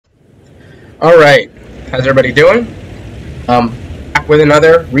Alright, how's everybody doing? Back with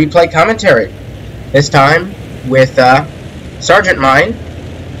another replay commentary. This time with Sergeantmine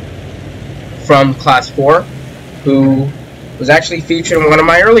from Class 4, who was actually featured in one of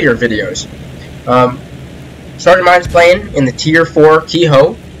my earlier videos. Sergeantmine's playing in the Tier 4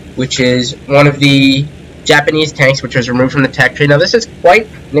 Kiho, which is one of the Japanese tanks which was removed from the tech tree. Now this is quite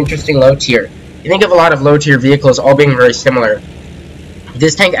an interesting low tier. You think of a lot of low tier vehicles all being very similar.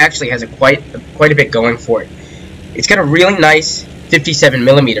 This tank actually has quite a bit going for it. It's got a really nice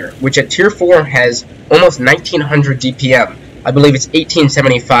 57mm, which at Tier 4 has almost 1900 DPM. I believe it's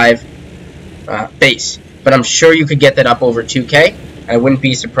 1875 base, but I'm sure you could get that up over 2K. I wouldn't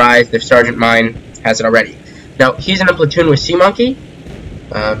be surprised if Sergeantmine has it already. Now, he's in a platoon with Seamonkey,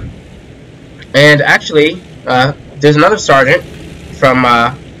 and actually, there's another sergeant from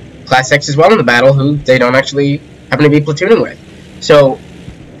Class X as well in the battle who they don't actually happen to be platooning with. So,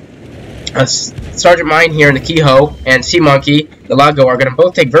 Sergeantmine here in the Kiho and Seamonkey, the Lago, are going to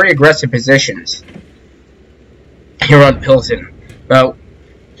both take very aggressive positions here on Pilsen. Now,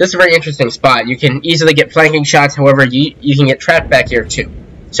 this is a very interesting spot. You can easily get flanking shots, however, you can get trapped back here too.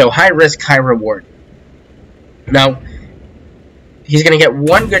 So, high risk, high reward. Now, he's going to get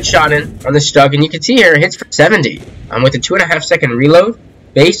one good shot in on the Stug, and you can see here, it hits for 70. With a 2.5 second reload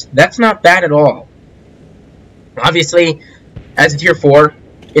base, that's not bad at all. Obviously, as a Tier 4,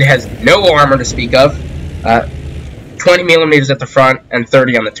 it has no armor to speak of, 20mm at the front and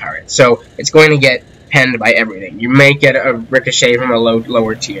 30 on the turret. So it's going to get penned by everything. You may get a ricochet from a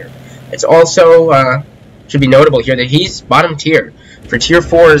lower tier. It's also, should be notable here that he's bottom tier. For Tier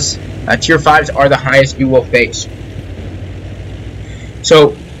 4s, Tier 5s are the highest you will face.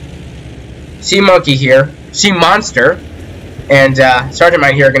 So, Seamonkey here, Seamonster, and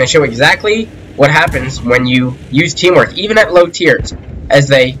Sergeantmine here are going to show exactly what happens when you use teamwork, even at low tiers, as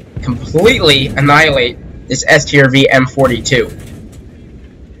they completely annihilate this S-Tier-V M42.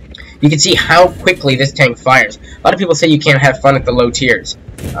 You can see how quickly this tank fires. A lot of people say you can't have fun at the low tiers,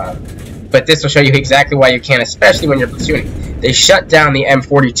 but this will show you exactly why you can, especially when you're platooning. They shut down the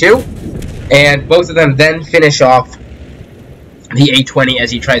M42, and both of them then finish off the A20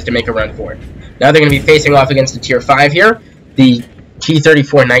 as he tries to make a run for it. Now they're going to be facing off against the Tier 5 here, the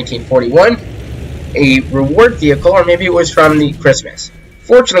T-34 1941, a reward vehicle, or maybe it was from the Christmas.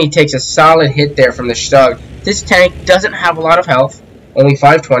 Fortunately, he takes a solid hit there from the Stug. This tank doesn't have a lot of health, only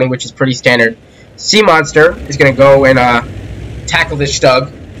 520, which is pretty standard. Seamonster is going to go and tackle this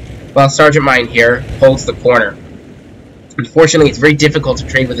Stug, while Sergeantmine here holds the corner. Unfortunately, it's very difficult to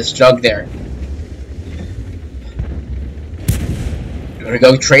trade with a Stug there. I'm going to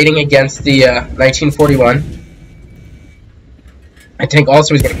go trading against the 1941. I think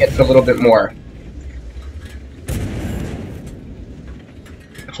also he's going to get for a little bit more.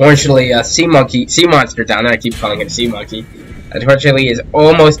 Unfortunately, Seamonster down there, I keep calling it Seamonkey, unfortunately is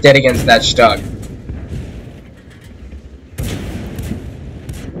almost dead against that Stug.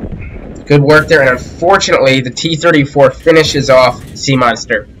 Good work there, and unfortunately, the T-34 finishes off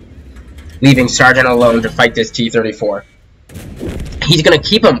Seamonster, leaving Sergeant alone to fight this T-34. He's going to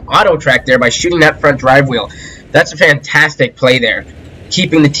keep him auto-tracked there by shooting that front drive wheel. That's a fantastic play there,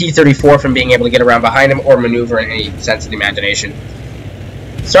 keeping the T-34 from being able to get around behind him or maneuver in any sense of the imagination.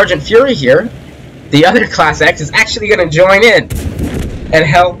 Sergeant Fury here, the other Class X, is actually going to join in and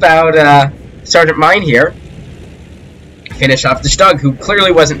help out Sergeantmine here, finish off the Stug, who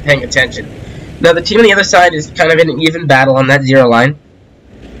clearly wasn't paying attention. Now the team on the other side is kind of in an even battle on that 0 line.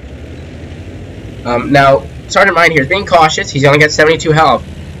 Now, Sergeantmine here is being cautious. He's only got 72 health.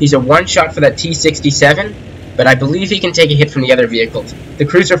 He's a one-shot for that T-67, but I believe he can take a hit from the other vehicles. The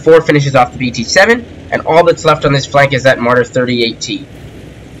Cruiser 4 finishes off the BT-7, and all that's left on this flank is that Martyr 38T.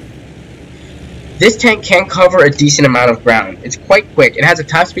 This tank can cover a decent amount of ground. It's quite quick. It has a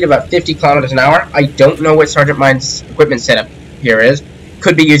top speed of about 50 kilometers an hour. I don't know what Sergeantmine's equipment setup here is.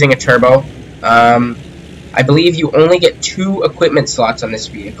 Could be using a turbo. I believe you only get 2 equipment slots on this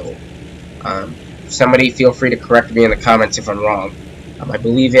vehicle. Somebody feel free to correct me in the comments if I'm wrong. I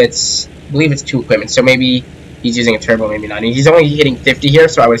believe it's 2 equipment, so maybe he's using a turbo, maybe not. He's only hitting 50 here,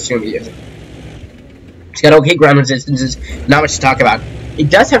 so I would assume he isn't. He's got okay ground resistances, not much to talk about. It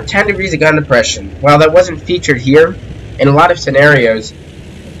does have 10 degrees of gun depression. While that wasn't featured here, in a lot of scenarios,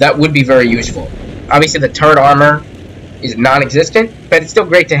 that would be very useful. Obviously, the turret armor is non-existent, but it's still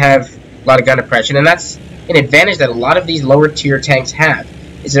great to have a lot of gun depression, and that's an advantage that a lot of these lower tier tanks have.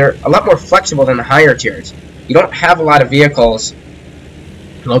 Is they're a lot more flexible than the higher tiers. You don't have a lot of vehicles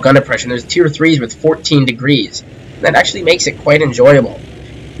low gun depression. There's Tier 3s with 14 degrees. That actually makes it quite enjoyable.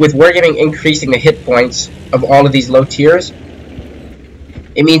 With Wargaming increasing the hit points of all of these low tiers,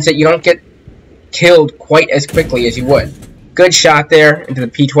 it means that you don't get killed quite as quickly as you would. Good shot there into the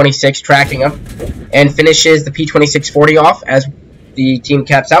P-26, tracking him, and finishes the P-2640 off as the team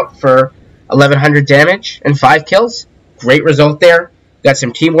caps out for 1,100 damage and 5 kills. Great result there. Got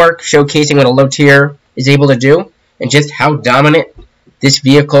some teamwork, showcasing what a low tier is able to do, and just how dominant this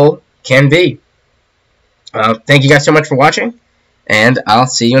vehicle can be. Thank you guys so much for watching, and I'll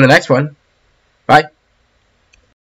see you in the next one. Bye.